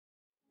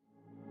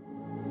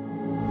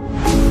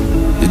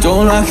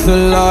Don't like the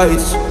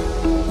lights,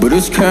 but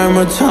it's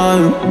camera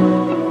time.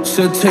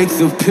 Said take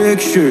the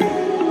picture,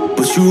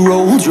 but you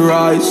rolled your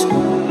eyes.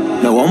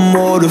 Now I'm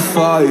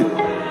mortified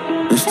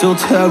and still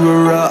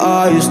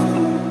terrorized.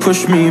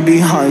 Push me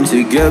behind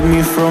to get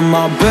me from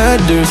my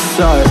better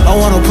side. I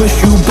wanna push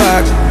you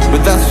back,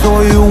 but that's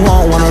all you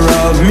want. Wanna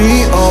rub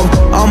me up,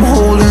 I'm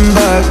holding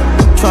back.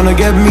 Tryna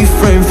get me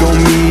framed, throw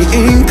me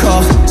in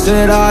cuffs.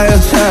 Said I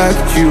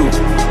attacked you,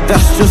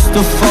 that's just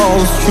a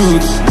false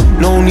truth.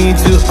 No need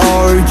to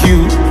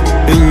argue,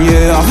 and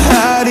yeah, I've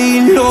had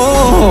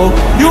enough.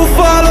 You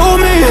follow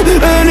me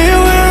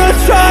anywhere I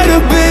try to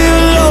be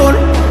alone,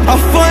 I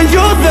find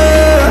you're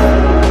there.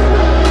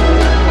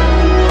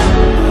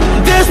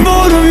 There's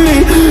more to me,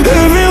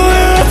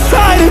 everywhere I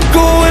try to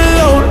go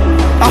alone,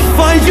 I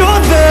find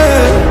you're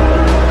there.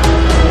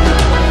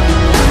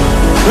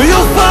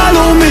 You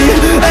follow me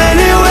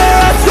anywhere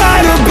I try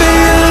to be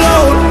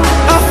alone,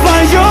 I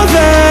find you're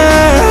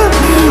there.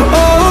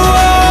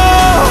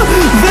 Oh,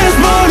 there's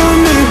more to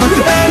me, but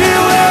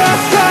anywhere I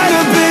try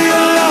to be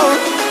alone,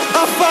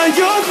 I find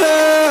you're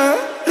there.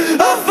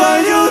 I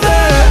find you there.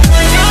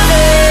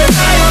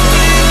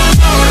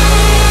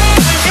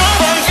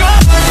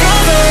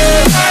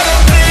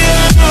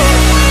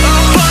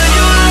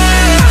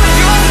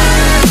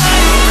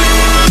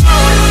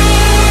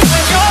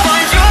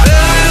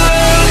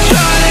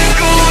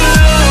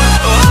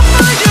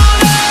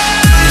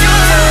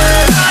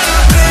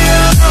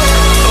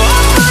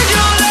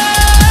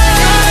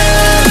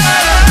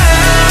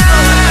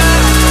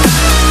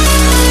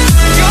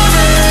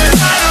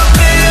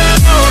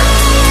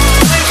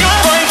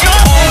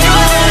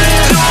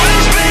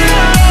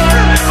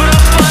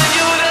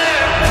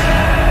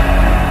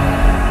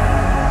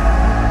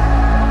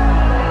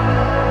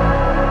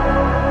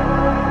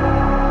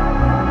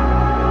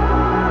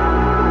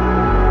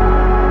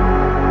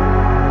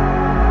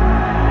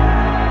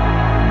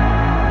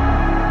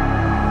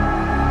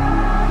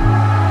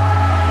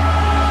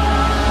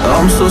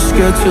 I'm so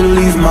scared to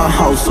leave my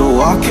house,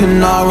 so I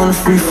cannot run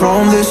free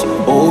from this.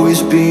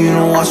 Always being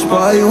watched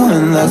by you,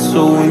 and that's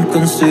so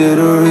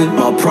inconsiderate.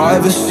 My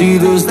privacy,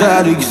 does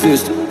that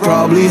exist?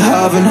 Probably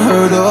haven't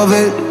heard of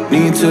it.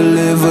 Need to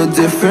live a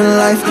different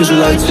life, cause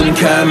lights and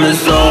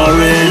cameras are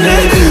in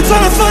it.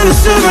 Trying to find a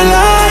silver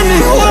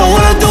lining, what I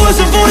wanna do is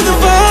avoid the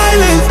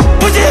violence.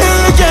 But you're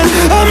here again,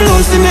 I'm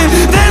losing it.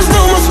 There's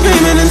no more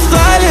screaming in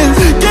silence.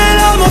 Get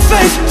out my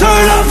face,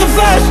 turn off the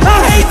flash. I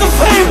hate the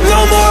fame, no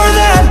more of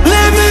that.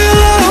 Leave me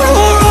alone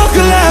or I'll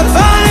collapse.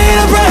 I need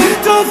a break,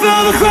 don't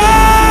feel the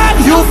crack.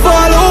 You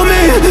follow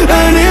me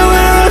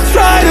anywhere I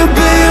try to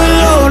be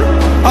alone,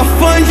 I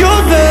find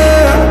you're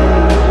there.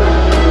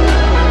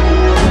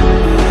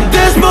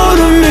 There's more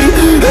to me,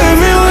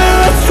 everywhere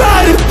I try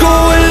to go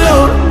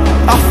alone,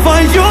 I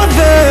find you're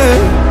there.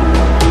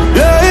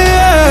 Yeah,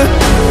 yeah.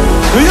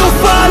 You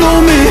follow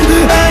me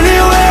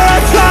anywhere I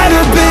try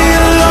to be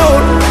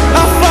alone,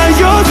 I find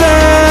you're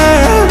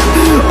there.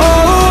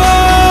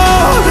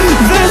 Oh,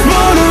 there's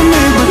more to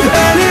me, but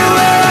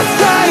anywhere I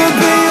try to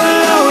be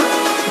alone,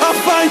 I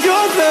find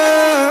you're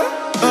there.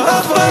 I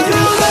find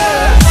you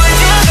there.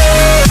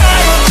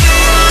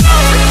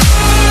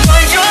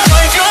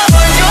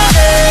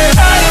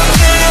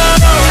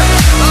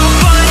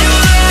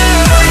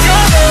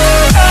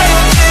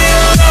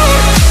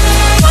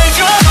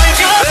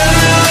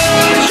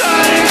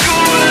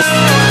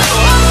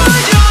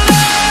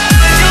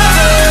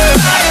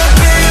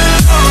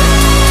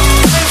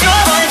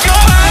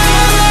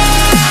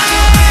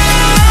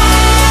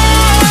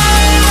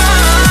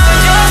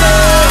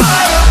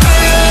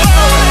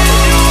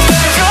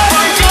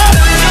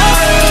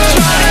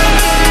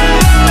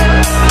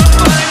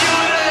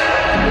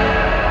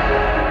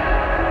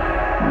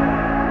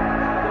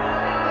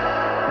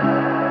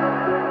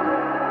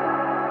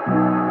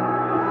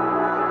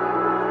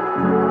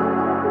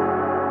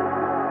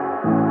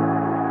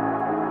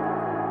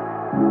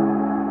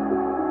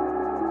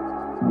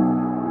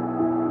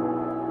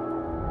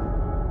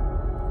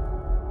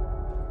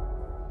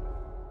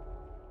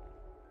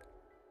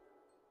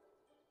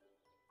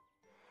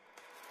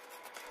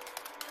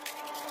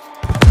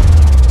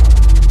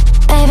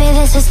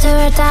 This is do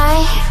or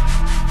die.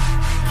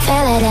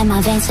 Feel it in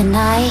my veins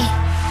tonight.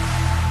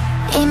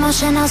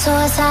 Emotional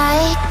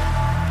suicide.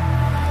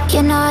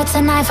 You know it's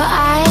an eye for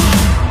eye.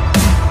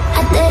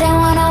 I didn't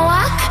wanna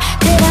walk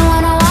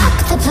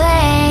the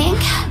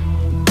plank.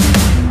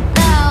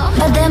 No,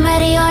 but the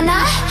Mariona,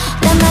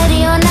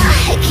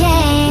 it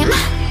came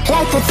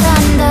like the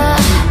thunder.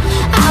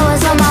 I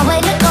was on my way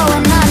to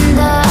going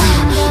under.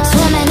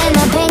 Swimming in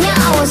the pain,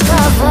 yeah, I was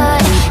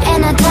covered in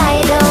a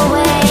tidal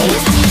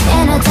wave,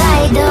 in a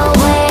tidal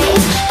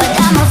wave. But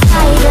I'm a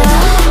fighter.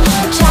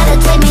 Try to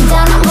take me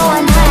down, I'm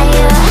going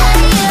higher.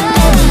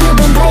 Baby, you've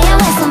been playing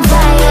with some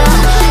fire.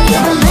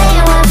 You've been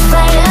playing with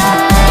fire.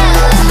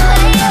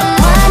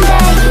 One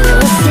day you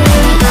will see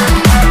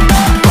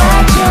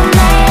what you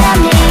made of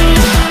me.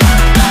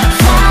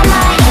 Found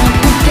my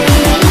inner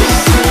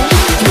peace.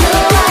 You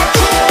are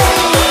to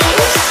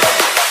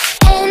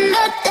in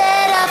the day.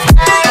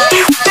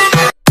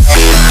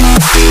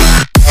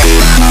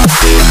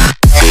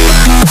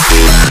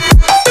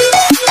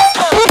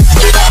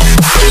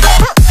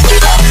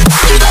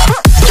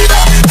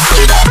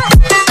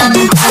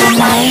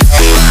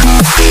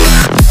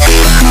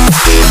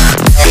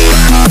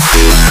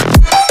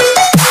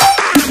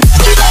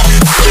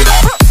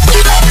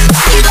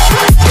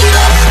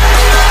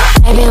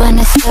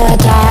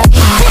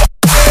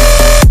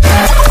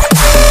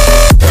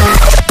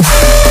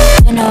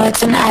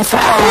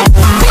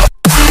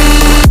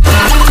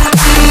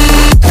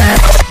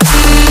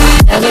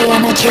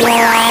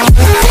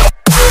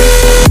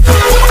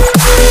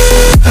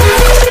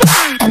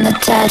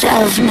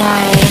 of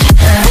night.